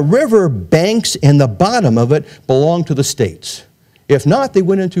 then the river banks and the bottom of it belonged to the states. If not, they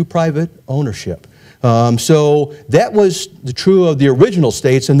went into private ownership. So that was true of the original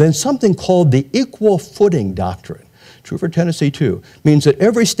states, and then something called the equal footing doctrine, true for Tennessee too, means that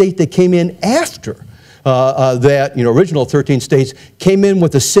every state that came in after that, original 13 states came in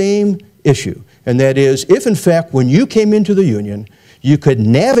with the same issue, and that is, if in fact when you came into the Union, you could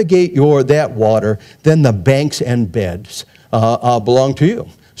navigate that water, then the banks and beds belong to you.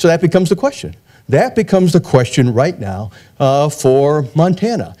 So that becomes the question. That becomes the question right now for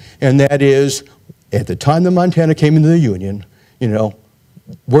Montana, and that is, at the time that Montana came into the Union,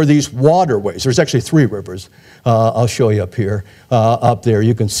 were these waterways. There's actually 3 rivers. I'll show you up here. Up there,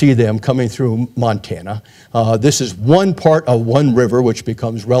 you can see them coming through Montana. This is one part of one river, which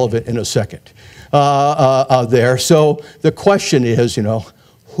becomes relevant in a second there. So the question is,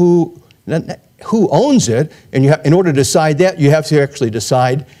 who owns it? And in order to decide that, you have to actually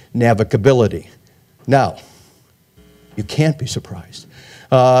decide navigability. Now, you can't be surprised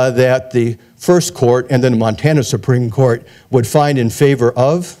that the First Court and then the Montana Supreme Court would find in favor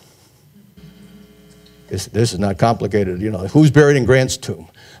of, this is not complicated, who's buried in Grant's tomb?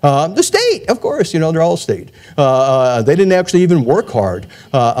 The state, of course, they're all state. They didn't actually even work hard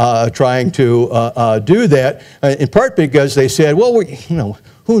trying to do that, in part because they said, well,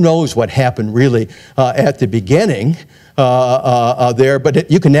 who knows what happened really at the beginning there, but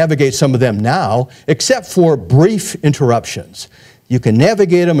you can navigate some of them now, except for brief interruptions. You can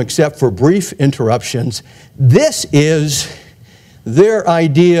navigate them except for brief interruptions. This is their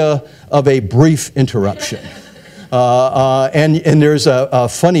idea of a brief interruption. And there's a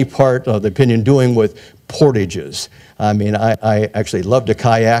funny part of the opinion doing with portages. I mean, I actually love to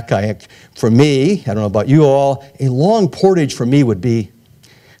kayak. For me, I don't know about you all, a long portage for me would be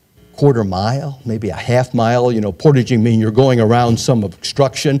quarter mile, maybe a half mile. Portaging means you're going around some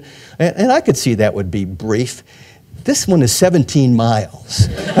obstruction. And I could see that would be brief. This one is 17 miles.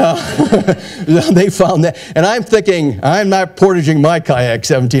 They found that. And I'm thinking, I'm not portaging my kayak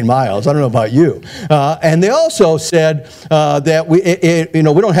 17 miles. I don't know about you. And they also said that we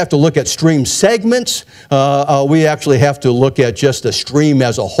don't have to look at stream segments. We actually have to look at just the stream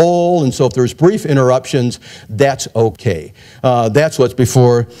as a whole. And so if there's brief interruptions, that's okay. That's what's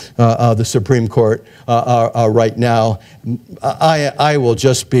before the Supreme Court right now. I will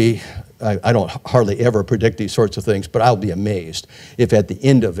just be... I don't hardly ever predict these sorts of things, but I'll be amazed if at the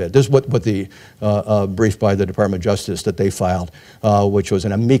end of it, this is what the brief by the Department of Justice that they filed, which was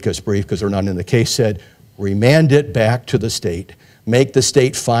an amicus brief because they're not in the case, said, remand it back to the state, make the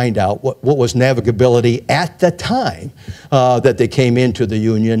state find out what was navigability at the time that they came into the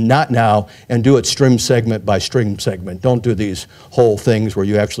Union, not now, and do it stream segment by stream segment. Don't do these whole things where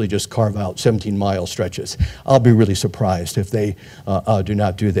you actually just carve out 17-mile stretches. I'll be really surprised if they do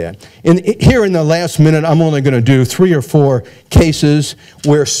not do that. Here in the last minute, I'm only going to do 3 or 4 cases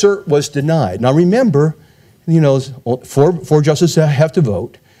where cert was denied. Now remember, 4 justices have to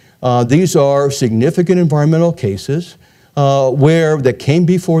vote. These are significant environmental cases that came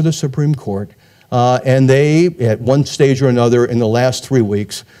before the Supreme Court, and they, at one stage or another in the last 3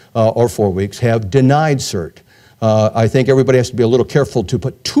 weeks or 4 weeks, have denied cert. I think everybody has to be a little careful to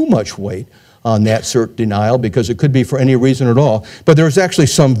put too much weight on that cert denial because it could be for any reason at all. But there's actually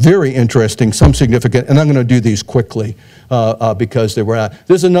some very interesting, some significant, and I'm going to do these quickly because they were not.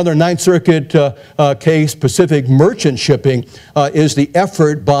 This is another Ninth Circuit case. Pacific Merchant Shipping is the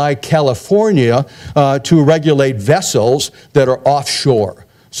effort by California to regulate vessels that are offshore.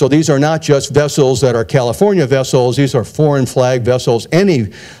 So these are not just vessels that are California vessels, these are foreign flag vessels,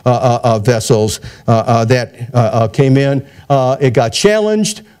 any vessels that came in. It got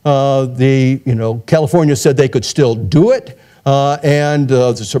challenged. California said they could still do it, and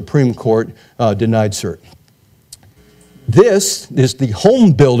the Supreme Court denied cert. This is the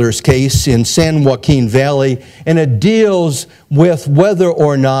home builders case in San Joaquin Valley, and it deals with whether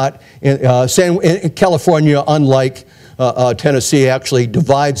or not in California, unlike Tennessee actually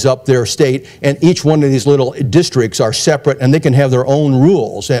divides up their state, and each one of these little districts are separate, and they can have their own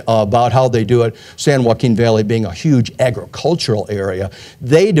rules about how they do it. San Joaquin Valley being a huge agricultural area,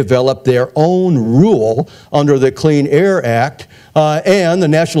 they developed their own rule under the Clean Air Act, and the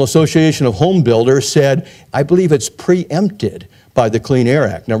National Association of Home Builders said, I believe it's preempted by the Clean Air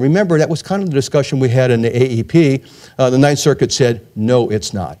Act. Now remember, that was kind of the discussion we had in the AEP. The Ninth Circuit said, no,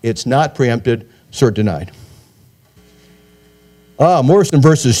 it's not. It's not preempted, cert denied. Morrison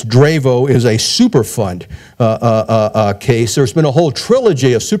versus Dravo is a Superfund case. There's been a whole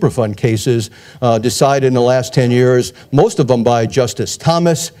trilogy of Superfund cases decided in the last 10 years, most of them by Justice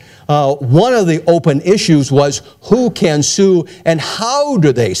Thomas. One of the open issues was who can sue and how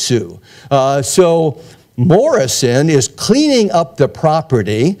do they sue? So Morrison is cleaning up the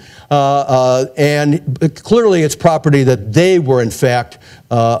property, and clearly it's property that they were in fact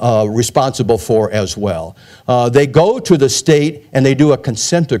responsible for as well. They go to the state and they do a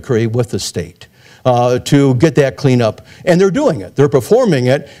consent decree with the state to get that cleanup, and they're doing it. They're performing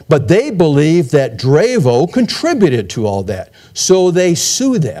it, but they believe that Dravo contributed to all that, so they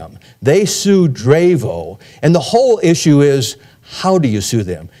sue them. They sue Dravo, and the whole issue is, how do you sue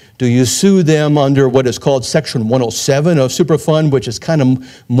them? Do you sue them under what is called Section 107 of Superfund, which is kind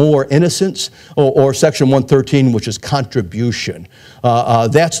of more innocence, or Section 113, which is contribution?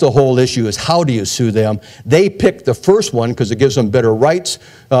 That's the whole issue, is how do you sue them? They picked the first one because it gives them better rights.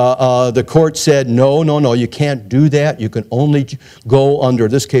 The court said, no, you can't do that. You can only go under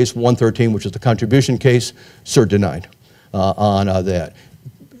this case, 113, which is the contribution case, cert denied on that.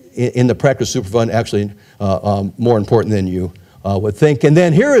 In the practice, Superfund actually more important than you would think. And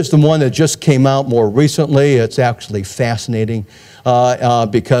then here is the one that just came out more recently. It's actually fascinating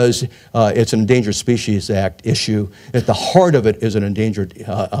because it's an Endangered Species Act issue. At the heart of it is an Endangered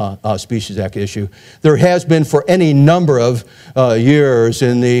Species Act issue. There has been for any number of years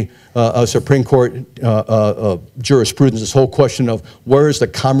in the Supreme Court jurisprudence, this whole question of where is the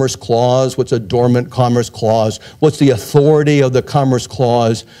Commerce Clause, what's a dormant Commerce Clause, what's the authority of the Commerce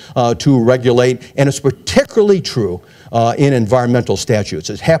Clause to regulate, and it's particularly true in environmental statutes.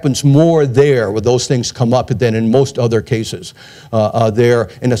 It happens more there where those things come up than in most other cases there,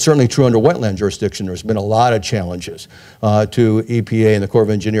 and it's certainly true under wetland jurisdiction. There's been a lot of challenges to EPA and the Corps of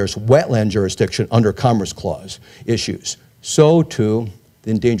Engineers wetland jurisdiction under Commerce Clause issues. So too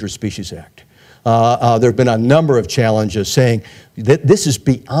the Endangered Species Act. There have been a number of challenges saying that this is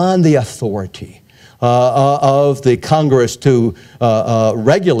beyond the authority of the Congress to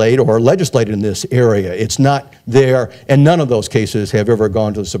regulate or legislate in this area. It's not there, and none of those cases have ever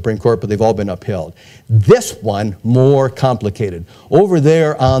gone to the Supreme Court, but they've all been upheld. This one, more complicated. Over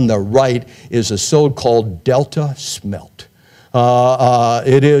there on the right is a so-called Delta smelt.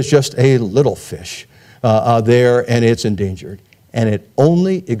 It is just a little fish there, and it's endangered. And it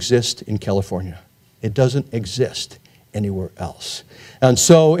only exists in California. It doesn't exist anywhere else. And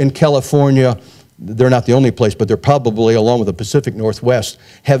so in California, they're not the only place, but they're probably, along with the Pacific Northwest,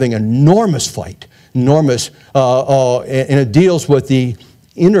 having an enormous fight, and it deals with the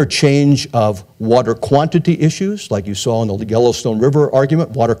interchange of water quantity issues, like you saw in the Yellowstone River argument,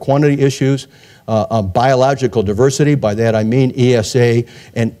 water quantity issues, biological diversity, by that I mean ESA,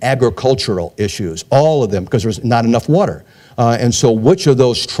 and agricultural issues, all of them, because there's not enough water. And so which of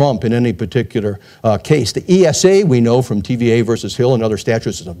those trump in any particular case? The ESA, we know from TVA versus Hill and other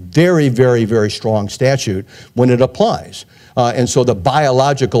statutes, is a very, very, very strong statute when it applies. And so the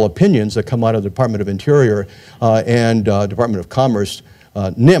biological opinions that come out of the Department of Interior and Department of Commerce,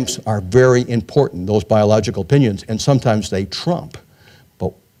 NIMS, are very important, those biological opinions, and sometimes they trump.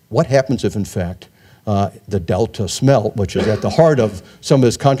 But what happens if, in fact, the Delta smelt, which is at the heart of some of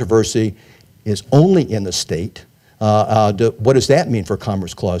this controversy, is only in the state? What does that mean for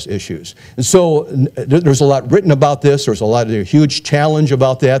Commerce Clause issues? And so there's a lot written about this. There's a huge challenge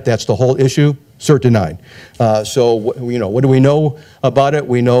about that. That's the whole issue. Cert denied. So what do we know about it?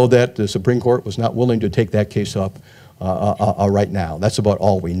 We know that the Supreme Court was not willing to take that case up right now. That's about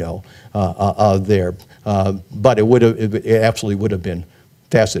all we know there. But it absolutely would have been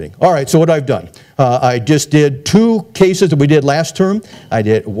fascinating. All right, so what I've done. I just did two cases that we did last term. I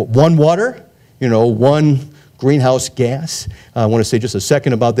did one water, one greenhouse gas. I want to say just a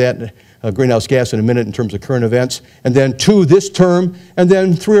second about that, greenhouse gas in a minute in terms of current events. And then two this term, and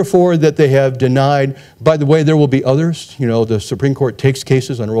then 3 or 4 that they have denied. By the way, there will be others. The Supreme Court takes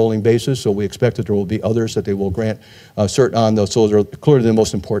cases on a rolling basis, so we expect that there will be others that they will grant cert on. Those are clearly the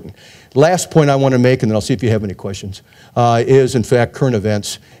most important. Last point I want to make, and then I'll see if you have any questions, is in fact current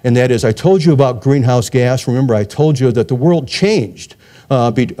events. And that is, I told you about greenhouse gas. Remember, I told you that the world changed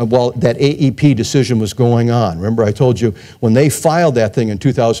while that AEP decision was going on. Remember, I told you when they filed that thing in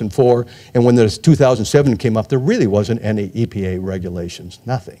 2004 and when the 2007 came up, there really wasn't any EPA regulations,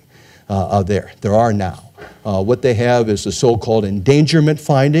 nothing there. There are now. What they have is the so-called endangerment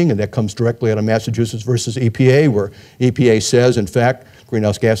finding, and that comes directly out of Massachusetts versus EPA, where EPA says, in fact,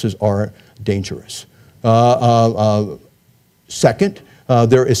 greenhouse gases are dangerous. Second,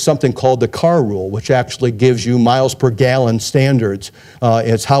 there is something called the car rule, which actually gives you miles per gallon standards.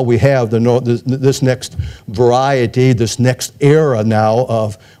 It's how we have this next variety, this next era now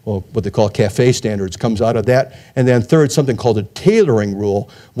of what they call CAFE standards comes out of that. And then third, something called a tailoring rule,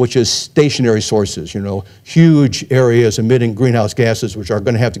 which is stationary sources, huge areas emitting greenhouse gases, which are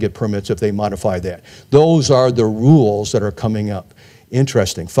going to have to get permits if they modify that. Those are the rules that are coming up.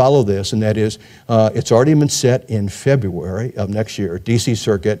 Interesting. Follow this, and that is, it's already been set in February of next year, DC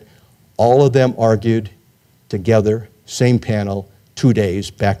Circuit. All of them argued together, same panel, 2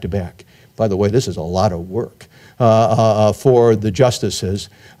 days, back to back. By the way, this is a lot of work for the justices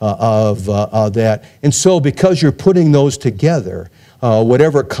of that. And so because you're putting those together,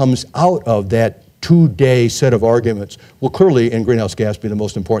 whatever comes out of that 2-day set of arguments will clearly, in greenhouse gas, be the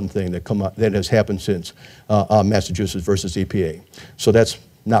most important thing that has happened since Massachusetts versus EPA. So that's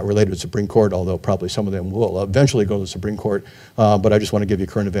not related to the Supreme Court, although probably some of them will eventually go to the Supreme Court, but I just want to give you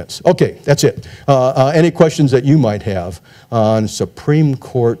current events. Okay, that's it. Any questions that you might have on Supreme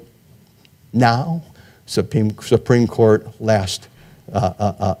Court now, Supreme Court last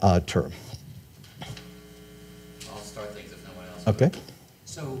term? I'll start things if no one else. Okay.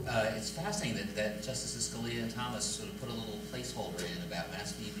 So it's fascinating that Justices Scalia and Thomas sort of put a little placeholder in about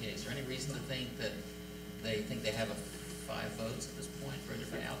mass EPA. Is there any reason to think that they have 5 votes at this point for a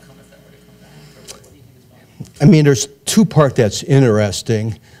different outcome if that were to come back? Or what do you think is going on? I mean, there's two parts that's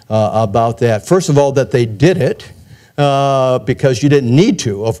interesting about that. First of all, that they did it because you didn't need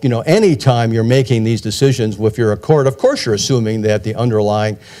to. Any time you're making these decisions, if you're a court, of course you're assuming that the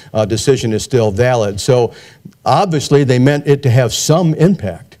underlying decision is still valid. So obviously they meant it to have some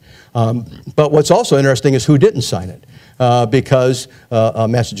impact. But what's also interesting is who didn't sign it. Because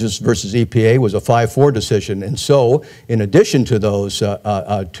Massachusetts versus EPA was a 5-4 decision. And so, in addition to those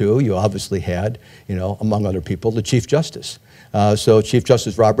two, you obviously had, among other people, the Chief Justice. So Chief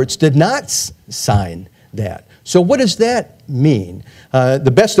Justice Roberts did not sign that. So what does that mean?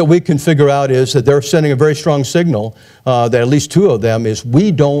 The best that we can figure out is that they're sending a very strong signal that at least 2 of them is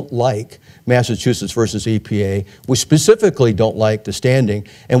we don't like Massachusetts versus EPA. We specifically don't like the standing,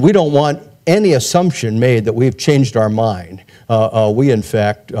 and we don't want any assumption made that we've changed our mind. We, in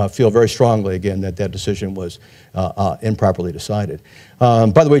fact, feel very strongly, again, that that decision was improperly decided.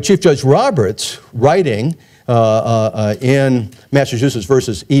 By the way, Chief Judge Roberts, writing in Massachusetts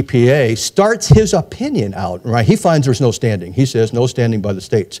versus EPA, starts his opinion out, right? He finds there's no standing. He says no standing by the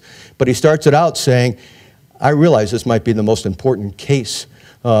states. But he starts it out saying, I realize this might be the most important case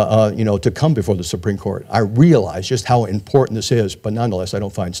to come before the Supreme Court. I realize just how important this is, but nonetheless, I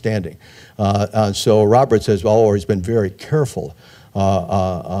don't find standing. So Roberts has always been very careful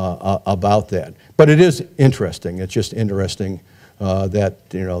about that. But it is interesting. It's just interesting that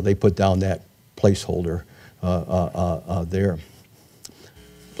they put down that placeholder there.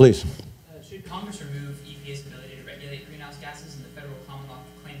 Please. Should Congress remove EPA's ability to regulate greenhouse gases and the federal common law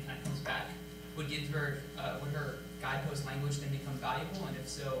claim kind of comes back? Would her guidepost language then become valuable? And if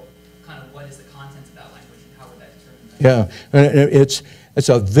so, kind of what is the content of that language and how would that determine that? Yeah, it's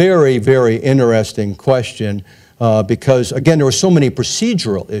a very, very interesting question because, again, there were so many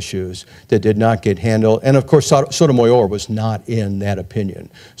procedural issues that did not get handled. And, of course, Sotomayor was not in that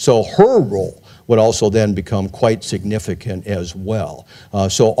opinion. So her role would also then become quite significant as well.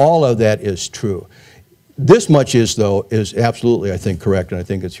 So all of that is true. This much is absolutely, I think, correct, and I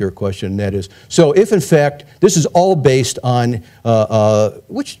think it's your question, and that is, so if in fact, this is all based on,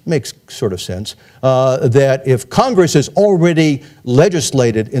 which makes sort of sense, that if Congress has already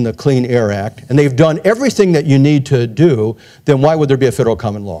legislated in the Clean Air Act, and they've done everything that you need to do, then why would there be a federal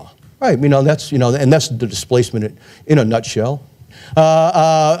common law? Right, that's, and that's the displacement in a nutshell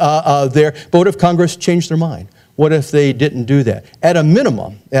there. But what if Congress changed their mind? What if they didn't do that? At a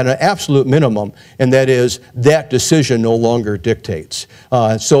minimum, at an absolute minimum, and that is that decision no longer dictates.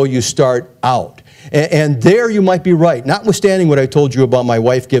 So you start out. And there you might be right, notwithstanding what I told you about my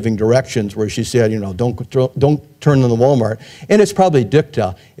wife giving directions where she said, don't turn on the Walmart. And it's probably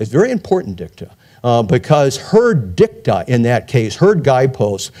dicta. It's very important dicta. Because her dicta in that case, her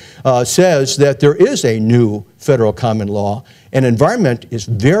guidepost, says that there is a new federal common law, and environment is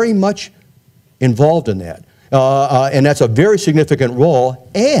very much involved in that. And that's a very significant role.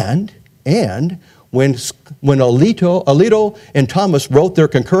 And when Alito and Thomas wrote their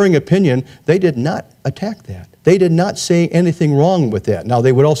concurring opinion, they did not attack that. They did not say anything wrong with that. Now,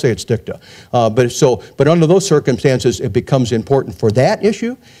 they would all say it's dicta. But under those circumstances, it becomes important for that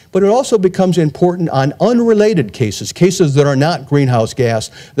issue, but it also becomes important on unrelated cases, cases that are not greenhouse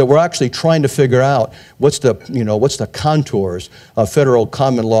gas, that we're actually trying to figure out what's the contours of federal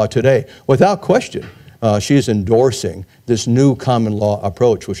common law today. Without question, she is endorsing this new common law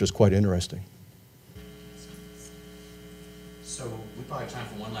approach, which is quite interesting. So we probably have time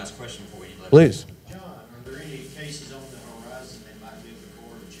for one last question before we let Please. John, are there any cases on the horizon that might give the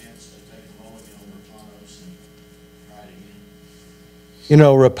court a chance to take a mulligan on Rapanos and try it again? You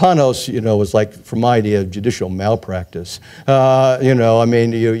know, Rapanos, was like, from my idea, of judicial malpractice. I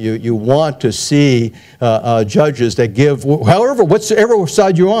mean, you want to see judges that give, whatever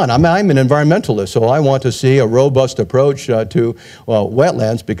side you're on. I'm an environmentalist, so I want to see a robust approach to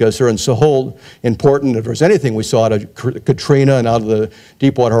wetlands, because they're so important. If there's anything we saw out of Katrina and out of the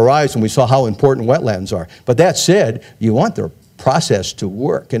Deepwater Horizon, we saw how important wetlands are. But that said, you want their process to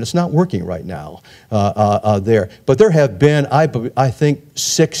work, and it's not working right now there. But there have been, I think,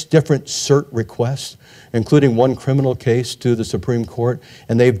 6 different cert requests, including one criminal case to the Supreme Court,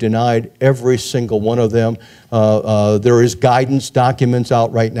 and they've denied every single one of them. There is guidance documents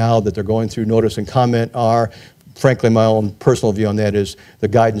out right now that they're going through. Notice and comment are. Frankly, my own personal view on that is the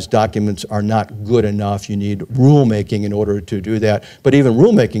guidance documents are not good enough. You need rulemaking in order to do that. But even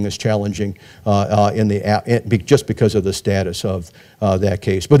rulemaking is challenging just because of the status of that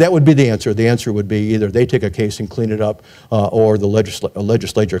case. But that would be the answer. The answer would be either they take a case and clean it up, or the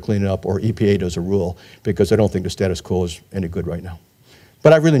legislature clean it up, or EPA does a rule, because I don't think the status quo is any good right now.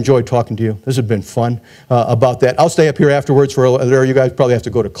 But I've really enjoyed talking to you. This has been fun about that. I'll stay up here afterwards you guys probably have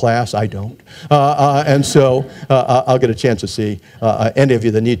to go to class. I don't. And so I'll get a chance to see any of you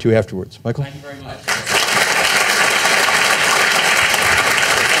that need to afterwards. Michael? Thank you very much.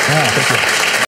 Thank you.